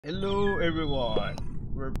Hello everyone,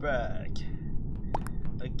 we're back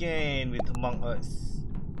again with Among Us.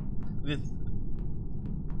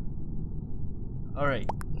 Alright.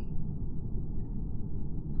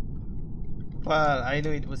 Well, I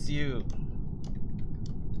knew it was you.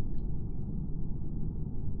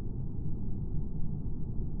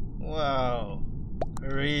 Wow,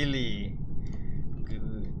 really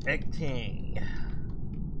good acting.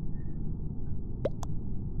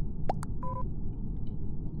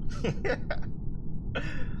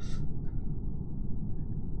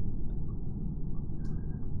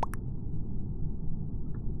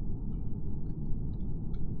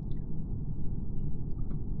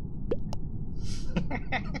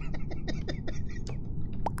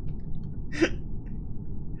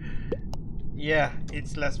 Yeah,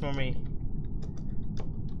 it's less for me.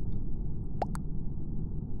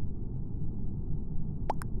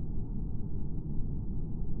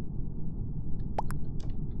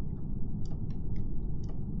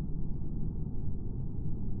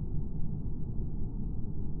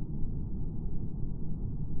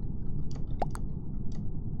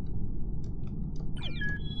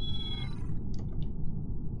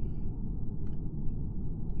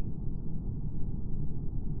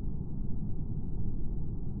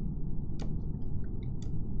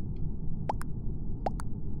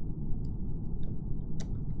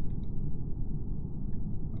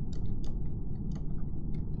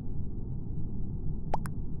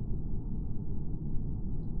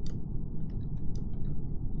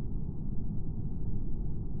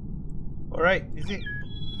 Alright, is it?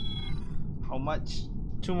 How much?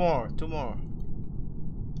 Two more.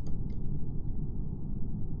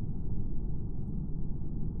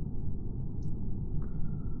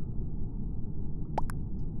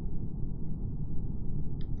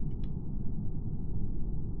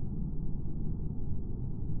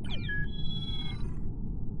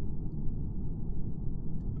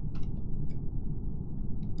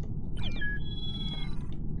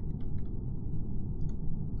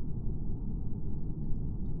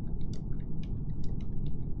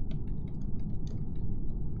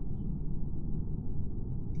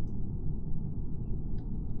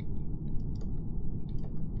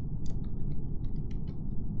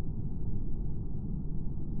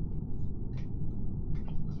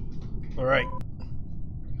 Alright.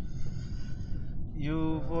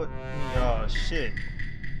 You vote me. Oh shit.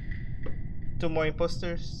 Two more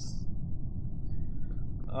imposters.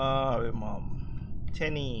 Mom.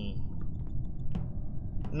 Tenny.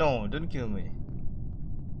 No, don't kill me.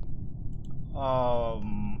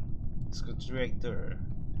 School director.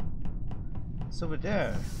 It's over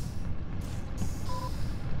there.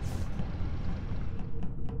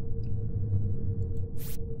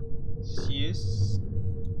 Yes.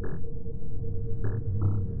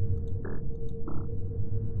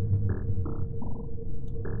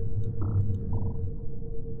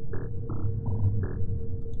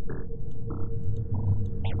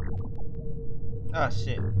 Ah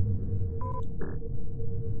shit.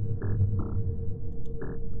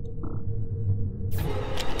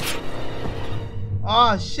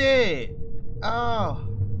 Oh shit. Oh.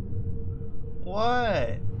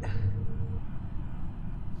 What?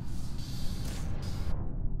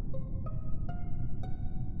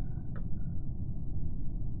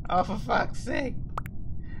 Oh, for fuck's sake.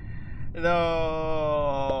 No.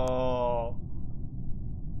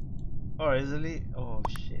 Or easily. Oh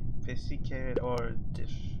shit. Pissy carrot or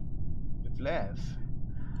diff left.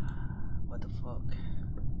 What the fuck?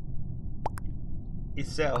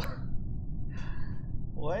 Itself.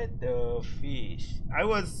 What the fish? I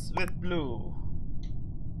was with blue.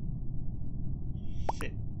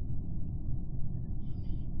 Shit.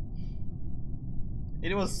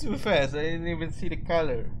 It was too fast. I didn't even see the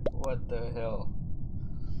color. What the hell?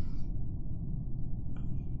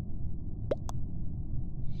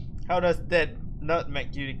 How does that not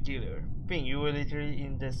make you the killer? Ping, you were literally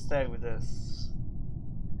in the stack with us.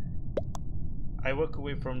 I walk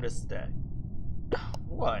away from the stack.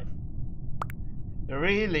 What?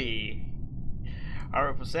 Really? I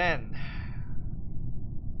represent.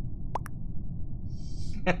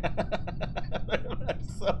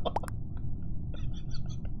 So.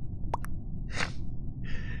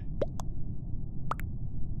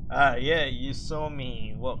 Yeah, you saw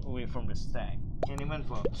me walk away from the stack. Candyman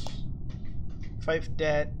Fox. 5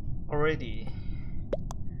 dead already.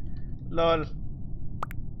 Lol.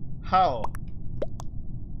 How?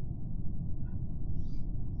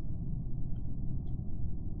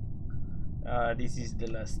 This is the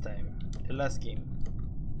last time. The last game.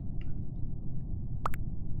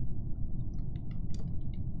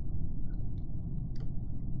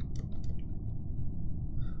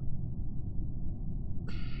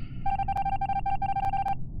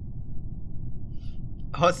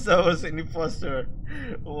 Also was an imposter.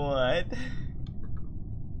 What?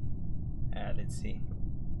 Let's see.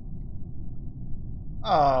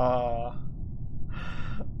 Oh,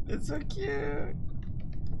 that's so cute.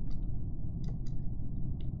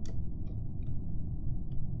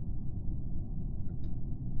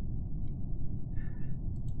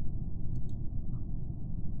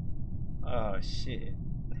 Oh shit.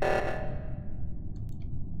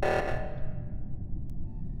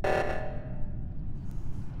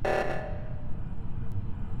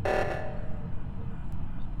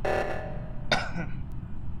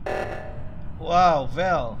 Wow,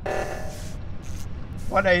 Val.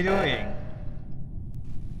 What are you doing?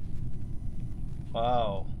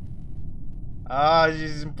 Wow. Ah,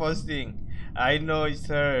 she's imposting. I know it's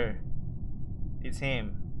her. It's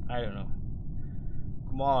him. I don't know.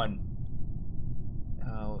 Come on.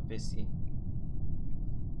 Oh, busy.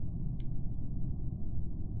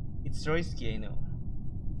 It's Royski, I know.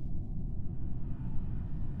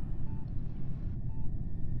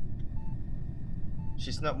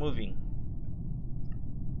 She's not moving.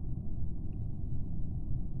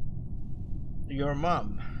 Your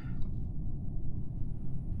mom.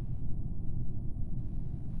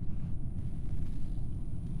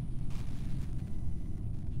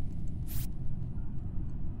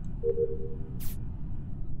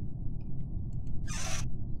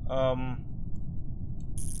 Um.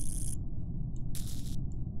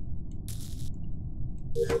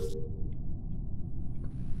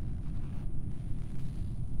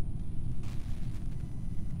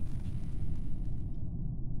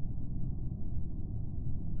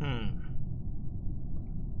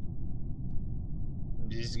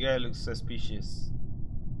 This guy looks suspicious.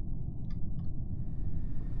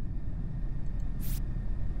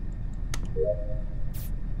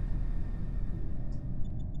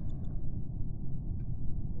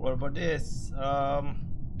 What about this?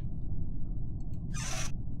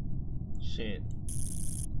 Shit.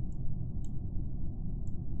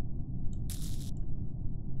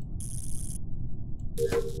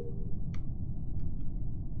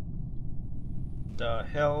 The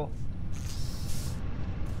hell?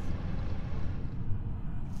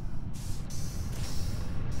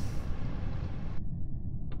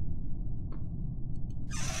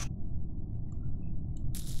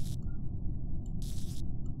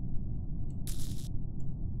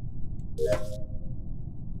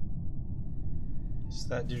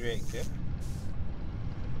 Start director.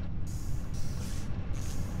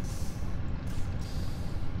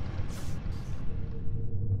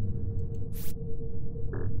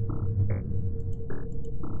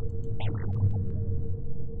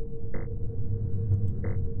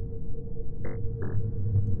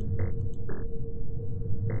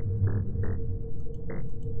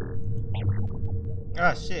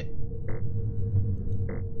 Ah, shit.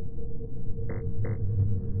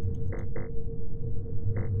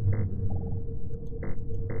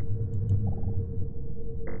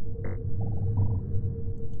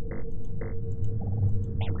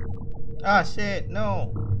 Ah, shit,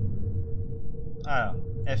 no. Ah,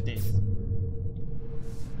 F this.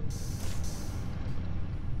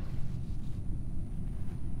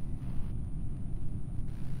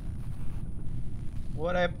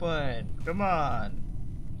 What happened? Come on.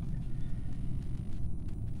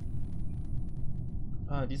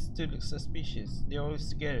 Ah, these two look suspicious. They're always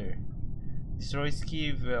together. Destroy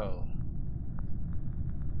Skivel.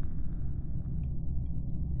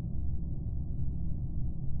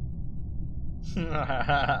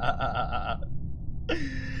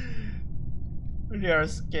 They are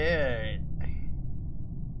scared.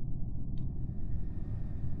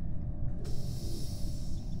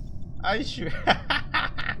 Are you sure?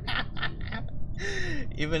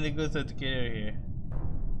 Even the ghosts are together here.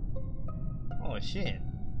 Oh shit.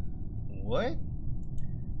 What?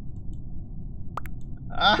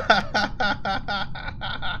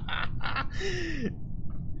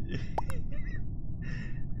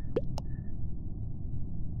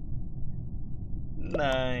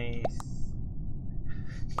 Nice.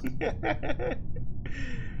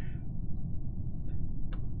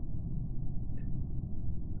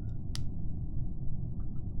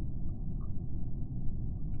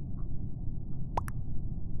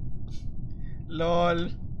 Lol,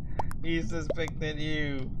 he suspected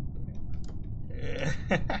you.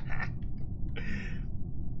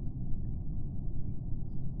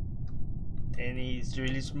 And he's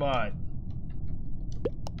really smart.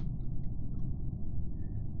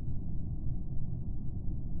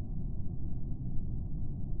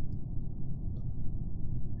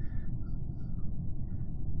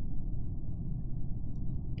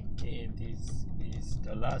 Okay, this is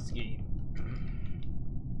the last game.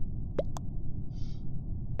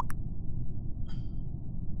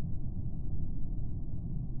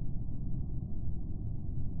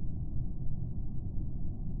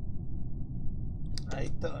 I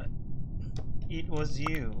thought it was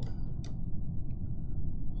you.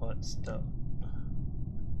 Hot stuff.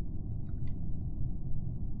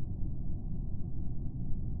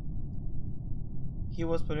 He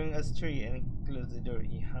was pulling us tree and closed the door.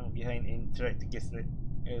 He hung behind and tried to get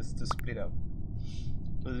us to split up.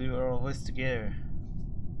 But we were always together.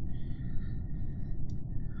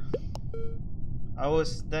 I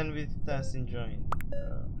was done with the task and joined.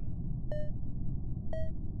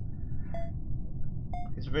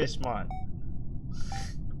 He's very smart.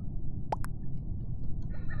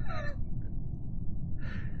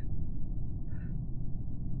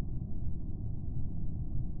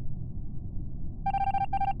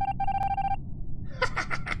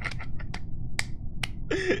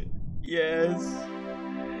 Yes.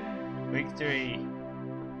 Victory.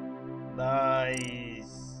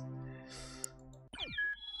 Nice.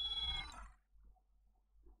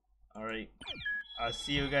 Alright. I'll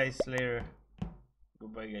see you guys later.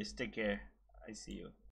 Goodbye guys. Take care. I see you.